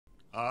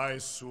I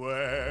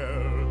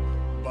swear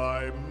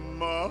by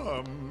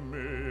Mommy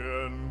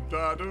and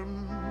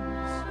Adams,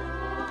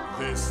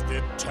 this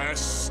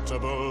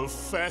detestable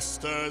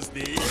festers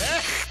the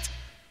echt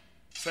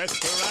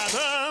Fester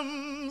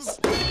Adams.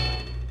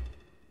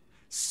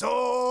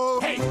 So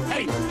hey,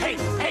 hey, hey,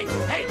 hey,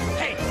 hey,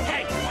 hey,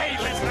 hey, hey,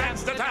 let's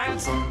dance the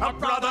dance of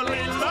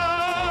brotherly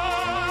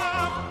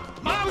love.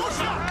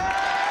 Mamusha!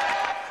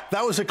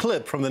 That was a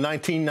clip from the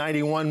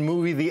 1991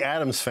 movie The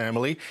Addams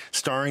Family,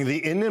 starring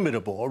the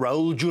inimitable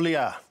Raúl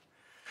Juliá.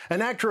 An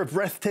actor of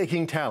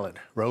breathtaking talent,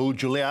 Raúl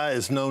Juliá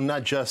is known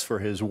not just for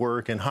his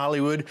work in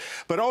Hollywood,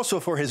 but also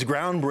for his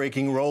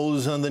groundbreaking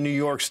roles on the New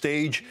York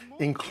stage,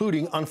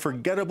 including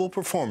unforgettable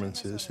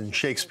performances in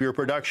Shakespeare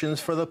productions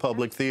for the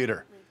public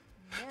theater.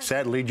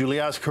 Sadly,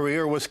 Juliá's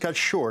career was cut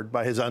short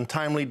by his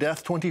untimely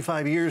death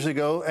 25 years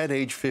ago at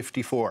age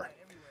 54.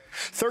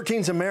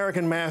 13's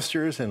American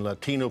Masters and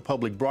Latino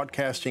Public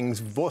Broadcasting's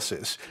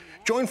Voces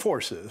joined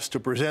forces to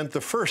present the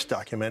first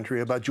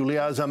documentary about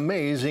Juliá's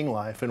amazing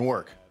life and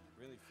work.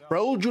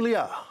 Raúl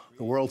Juliá,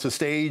 The World's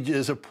Stage,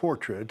 is a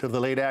portrait of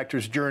the late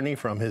actor's journey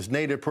from his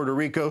native Puerto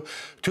Rico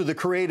to the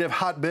creative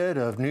hotbed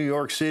of New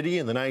York City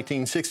in the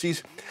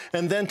 1960s,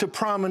 and then to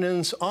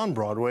prominence on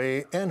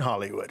Broadway and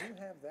Hollywood.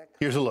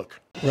 Here's a look.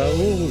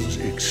 Raúl was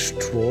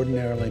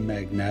extraordinarily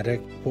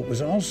magnetic. What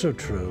was also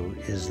true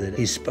is that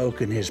he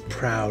spoke in his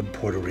proud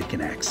Puerto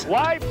Rican accent.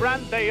 Why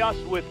brand they us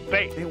with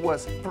faith? He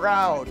was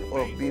proud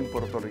of being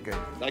Puerto Rican.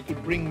 I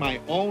could bring my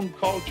own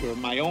culture,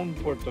 my own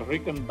Puerto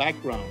Rican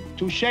background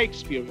to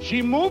Shakespeare.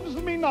 She moves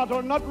me not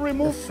or not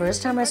removes. The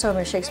first time I saw him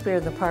in Shakespeare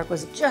in the Park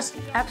was just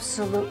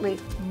absolutely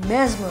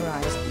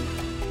mesmerized.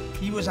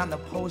 He was on the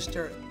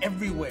poster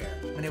everywhere,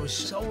 and it was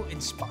so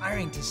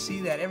inspiring to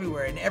see that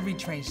everywhere, in every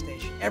train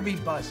station, every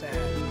bus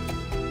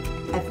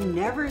ad. I've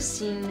never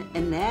seen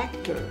an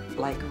actor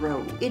like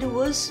Raúl. It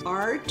was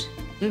art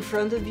in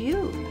front of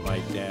you. My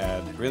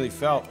dad really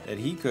felt that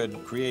he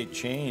could create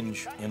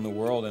change in the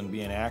world and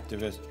be an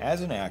activist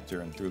as an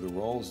actor and through the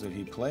roles that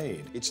he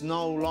played. It's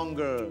no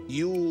longer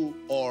you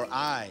or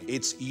I,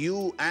 it's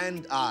you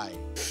and I.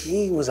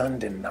 He was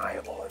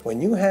undeniable.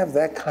 When you have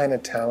that kind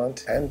of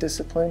talent and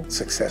discipline,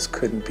 success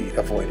couldn't be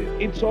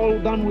avoided. It's all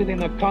done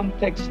within a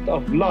context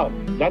of love.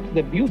 That's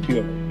the beauty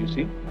of it, you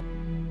see.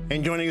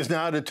 And joining us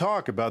now to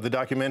talk about the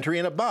documentary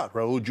and about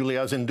Raúl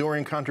Juliá's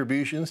enduring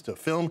contributions to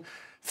film,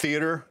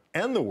 theater,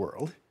 and the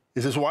world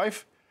is his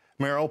wife,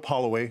 Meryl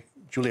Holloway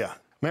Juliá.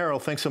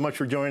 Meryl, thanks so much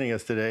for joining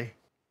us today.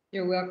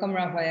 You're welcome,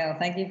 Rafael.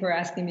 Thank you for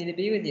asking me to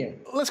be with you.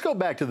 Let's go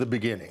back to the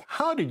beginning.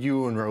 How did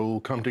you and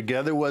Raúl come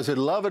together? Was it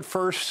love at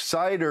first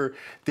sight, or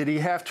did he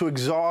have to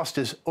exhaust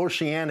his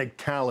oceanic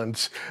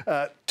talents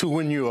to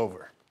win you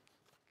over?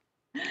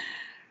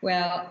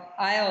 Well,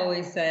 I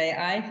always say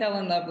I fell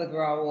in love with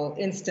Raúl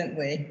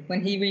instantly when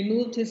he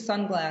removed his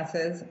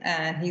sunglasses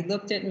and he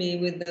looked at me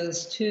with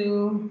those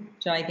two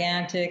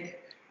gigantic,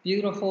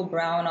 beautiful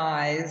brown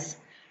eyes.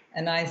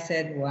 And I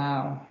said,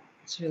 wow,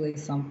 it's really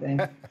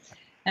something.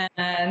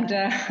 And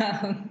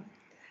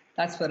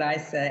that's what I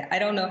say. I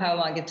don't know how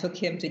long it took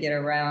him to get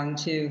around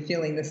to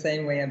feeling the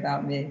same way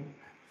about me,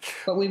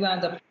 but we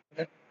wound up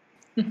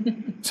together.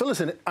 So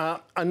listen,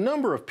 a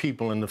number of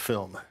people in the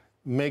film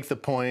make the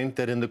point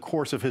that in the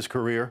course of his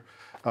career,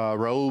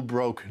 Raúl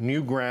broke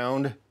new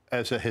ground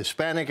as a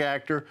Hispanic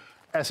actor,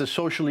 as a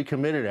socially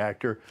committed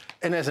actor,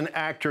 and as an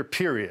actor,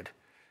 period.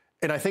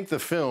 And I think the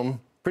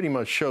film pretty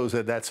much shows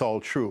that that's all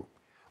true.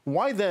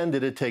 Why then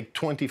did it take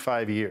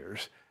 25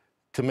 years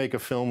to make a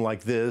film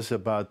like this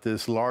about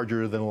this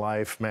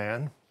larger-than-life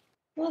man?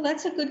 Well,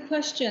 that's a good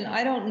question.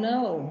 I don't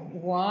know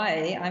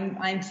why.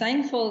 I'm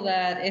thankful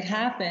that it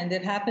happened.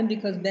 It happened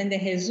because Ben de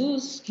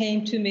Jesus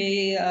came to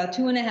me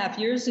 2.5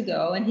 years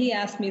ago, and he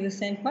asked me the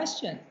same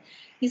question.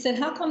 He said,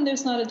 how come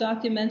there's not a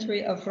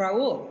documentary of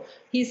Raúl?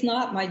 He's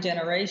not my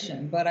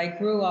generation, but I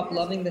grew up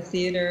loving the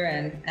theater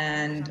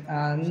and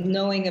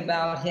knowing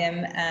about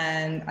him,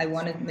 and I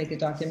wanted to make a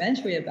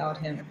documentary about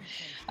him.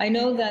 I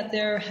know that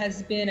there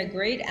has been a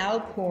great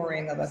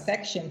outpouring of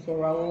affection for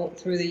Raúl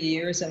through the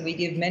years, and we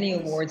give many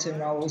awards in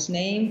Raúl's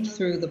name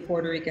through the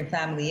Puerto Rican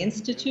Family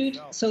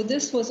Institute. So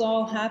this was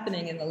all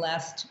happening in the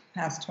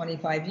past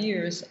 25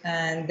 years,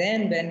 and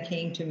then Ben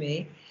came to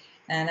me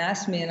and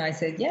asked me, and I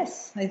said,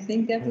 yes, I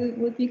think that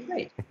would be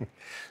great.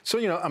 So,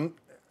 you know,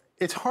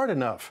 it's hard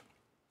enough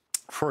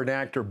for an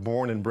actor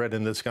born and bred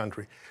in this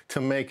country to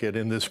make it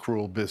in this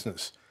cruel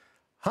business.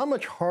 How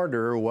much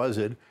harder was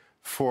it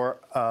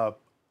for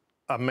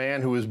a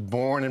man who was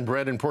born and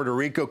bred in Puerto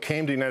Rico,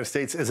 came to the United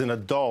States as an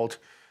adult,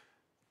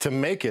 to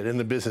make it in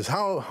the business?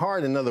 How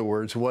hard, in other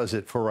words, was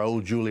it for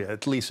Raúl Juliá,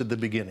 at least at the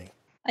beginning?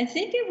 I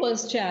think it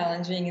was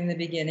challenging in the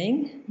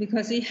beginning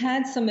because he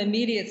had some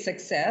immediate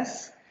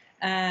success.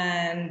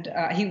 And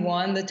he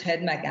won the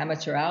Ted Mack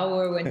Amateur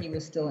Hour when he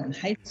was still in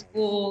high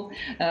school.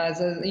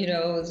 As a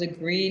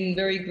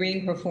very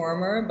green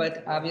performer,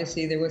 but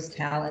obviously there was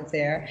talent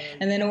there.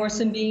 And then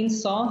Orson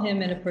Beans saw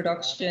him in a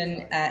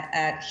production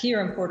at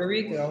here in Puerto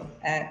Rico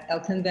at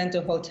El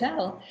Convento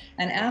Hotel.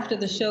 And after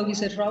the show, he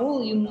said,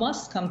 Raúl, you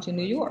must come to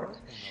New York.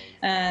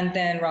 And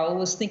then Raul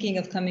was thinking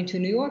of coming to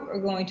New York or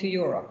going to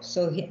Europe.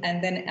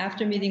 And then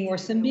after meeting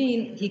Orson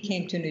Bean, he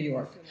came to New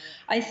York.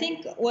 I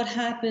think what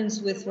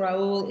happens with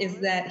Raul is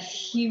that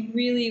he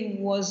really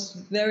was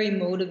very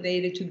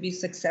motivated to be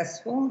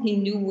successful. He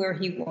knew where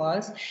he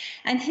was,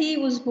 and he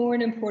was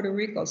born in Puerto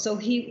Rico. So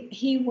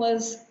he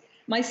was,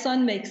 my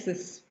son makes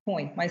this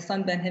point, my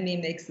son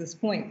Benjamin makes this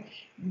point.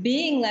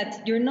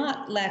 You're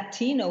not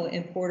Latino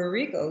in Puerto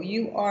Rico,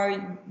 you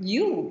are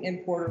you in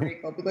Puerto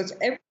Rico, because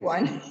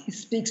everyone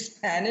speaks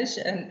Spanish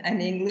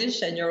and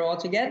English, and you're all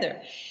together.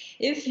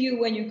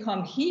 When you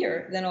come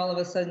here, then all of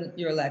a sudden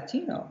you're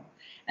Latino.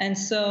 And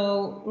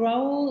so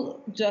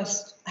Raul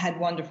just had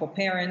wonderful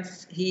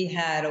parents. He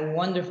had a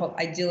wonderful,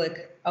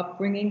 idyllic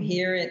upbringing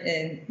here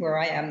in where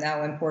I am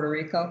now in Puerto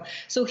Rico.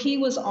 So he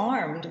was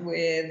armed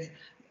with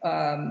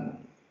a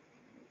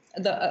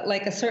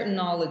certain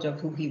knowledge of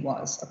who he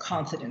was, a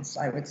confidence,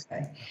 I would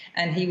say.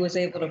 And he was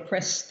able to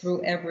press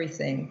through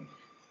everything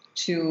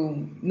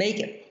to make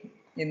it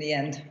in the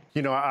end.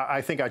 You know,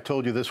 I think I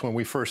told you this when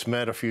we first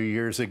met a few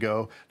years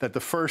ago, that the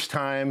first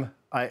time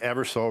I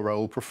ever saw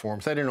Raul perform,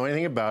 I didn't know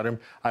anything about him.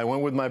 I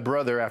went with my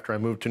brother after I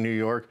moved to New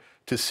York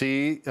to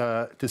see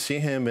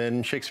him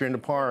in Shakespeare in the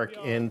Park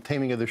in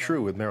Taming of the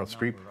Shrew with Meryl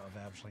Streep.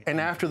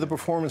 And after the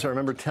performance, I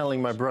remember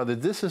telling my brother,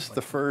 this is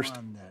the first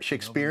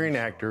Shakespearean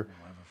actor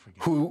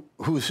who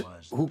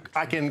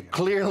I can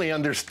clearly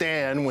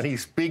understand when he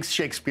speaks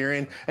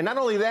Shakespearean. And not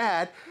only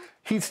that,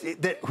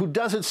 who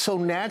does it so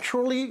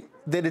naturally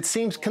that it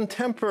seems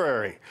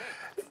contemporary.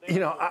 You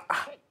know,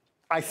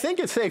 I think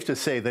it's safe to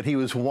say that he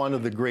was one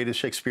of the greatest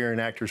Shakespearean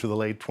actors of the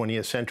late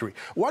 20th century.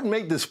 What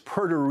made this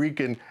Puerto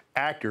Rican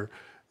actor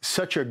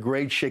such a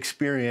great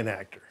Shakespearean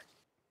actor?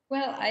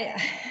 Well,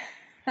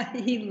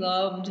 he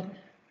loved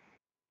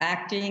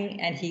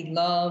acting, and he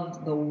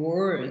loved the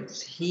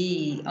words.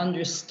 He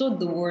understood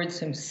the words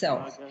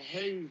himself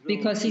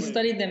because he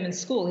studied them in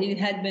school. He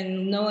had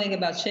been knowing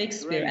about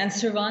Shakespeare and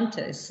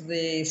Cervantes,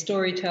 the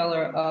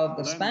storyteller of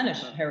the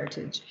Spanish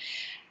heritage,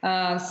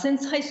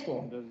 since high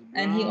school.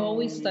 And he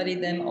always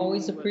studied them,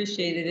 always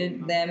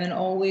appreciated them, and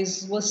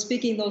always was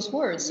speaking those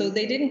words. So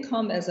they didn't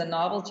come as a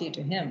novelty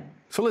to him.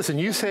 So listen,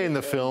 you say in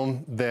the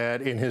film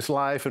that in his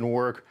life and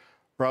work,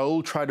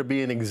 Raul tried to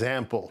be an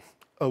example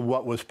of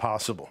what was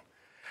possible.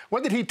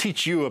 What did he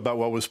teach you about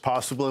what was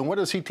possible, and what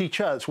does he teach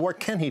us? What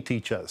can he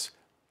teach us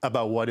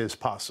about what is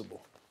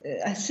possible?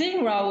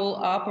 Seeing Raul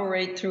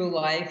operate through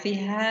life,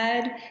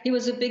 he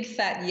was a big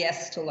fat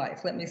yes to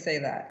life, let me say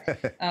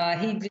that.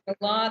 He did a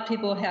lot,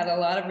 people had a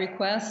lot of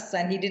requests,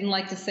 and he didn't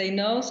like to say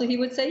no, so he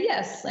would say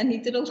yes, and he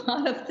did a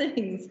lot of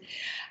things,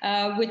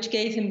 which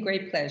gave him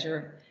great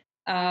pleasure.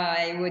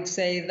 I would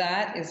say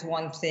that is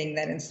one thing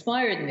that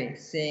inspired me,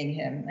 seeing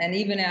him. And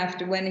even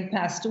after, when he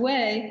passed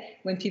away,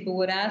 when people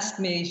would ask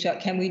me,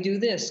 can we do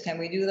this, can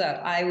we do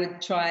that, I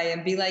would try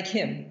and be like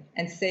him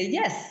and say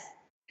yes.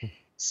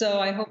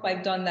 So I hope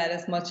I've done that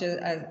as much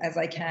as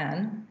I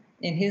can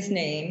in his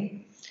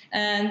name.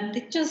 And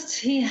it just,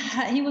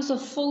 he was a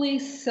fully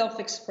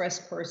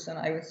self-expressed person,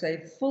 I would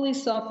say, fully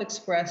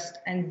self-expressed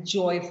and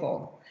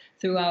joyful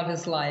throughout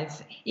his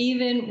life,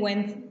 even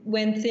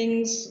when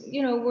things,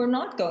 were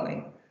not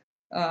going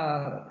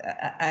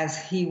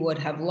as he would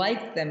have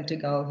liked them to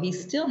go. He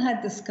still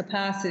had this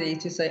capacity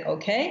to say,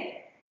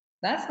 okay,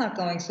 that's not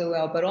going so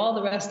well, but all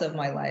the rest of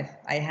my life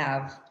I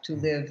have to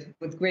live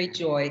with great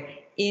joy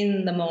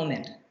in the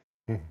moment.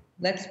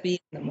 Let's be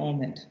in the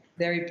moment,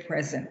 very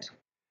present.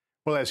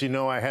 Well, as you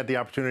know, I had the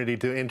opportunity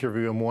to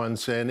interview him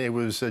once, and it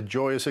was a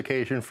joyous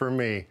occasion for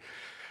me.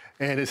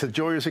 And it's a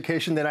joyous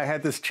occasion that I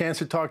had this chance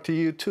to talk to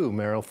you too,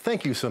 Meryl.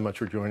 Thank you so much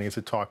for joining us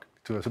to talk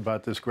to us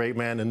about this great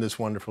man and this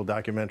wonderful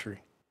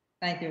documentary.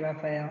 Thank you,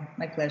 Rafael.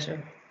 My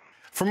pleasure.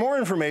 For more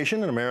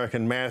information on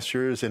American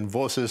Masters and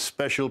Voces'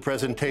 special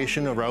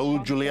presentation of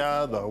Raúl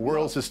Juliá, The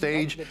World's a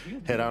Stage,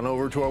 head on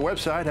over to our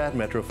website at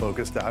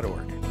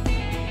metrofocus.org.